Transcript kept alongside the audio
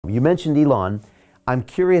You mentioned Elon. I'm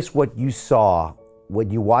curious what you saw when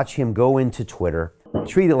you watch him go into Twitter,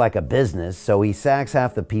 treat it like a business. So he sacks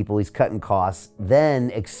half the people, he's cutting costs, then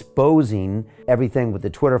exposing everything with the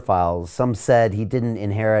Twitter files. Some said he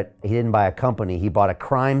didn't buy a company, he bought a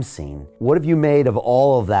crime scene. What have you made of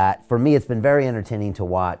all of that? For me, it's been very entertaining to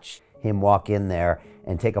watch him walk in there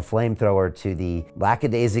and take a flamethrower to the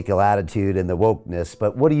lackadaisical attitude and the wokeness.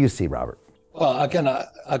 But what do you see, Robert? Well, again,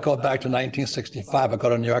 I go back to 1965. I go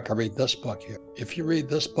to New York, I read this book here. If you read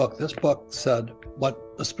this book said,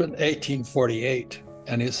 it's been 1848,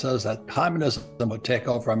 and he says that communism would take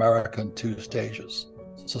over America in 2 stages.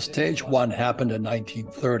 So stage 1 happened in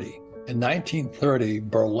 1930. In 1930,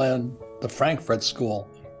 Berlin, the Frankfurt School,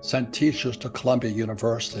 sent teachers to Columbia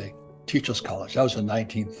University, Teachers College. That was in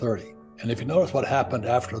 1930. And if you notice what happened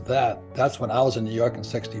after that, that's when I was in New York in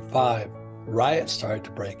 65. Riots started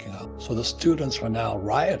to break out. So the students were now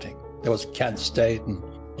rioting. There was Kent State and,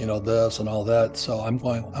 this and all that. So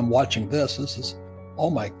I'm watching this. This is, oh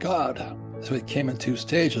my God. So it came in 2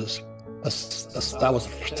 stages. That was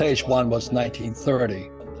stage 1 was 1930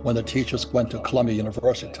 when the teachers went to Columbia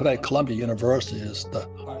University. Today, Columbia University is the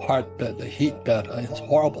heartbed, the heat bed. It's a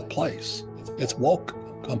horrible place. It's woke,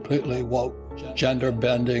 completely woke, gender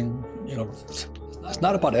bending, It's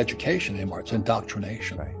not about education anymore, it's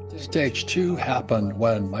indoctrination. Right. Stage 2 happened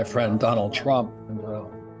when my friend Donald Trump,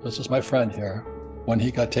 this is my friend here, when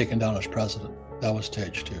he got taken down as president. That was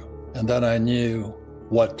stage 2. And then I knew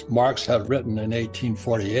what Marx had written in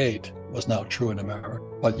 1848 was now true in America.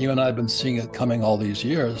 But you and I have been seeing it coming all these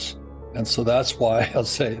years. And so that's why I'll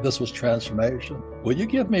say this was transformation. Will you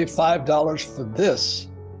give me $5 for this?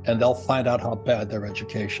 And they'll find out how bad their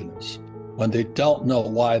education is. When they don't know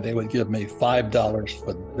why they would give me $5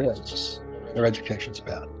 for this, their education's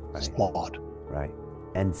bad. It's flawed. Right.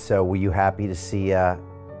 And so were you happy to see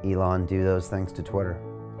Elon do those things to Twitter?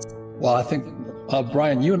 Well, I think,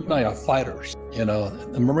 Brian, you and I are fighters.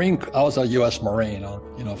 The Marine, I was a U.S. Marine,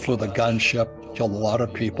 flew the gunship, killed a lot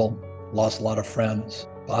of people, lost a lot of friends.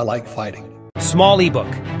 I like fighting. Small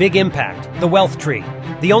ebook, big impact, the wealth tree.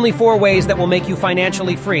 The only 4 ways that will make you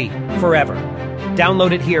financially free forever.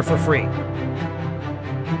 Download it here for free.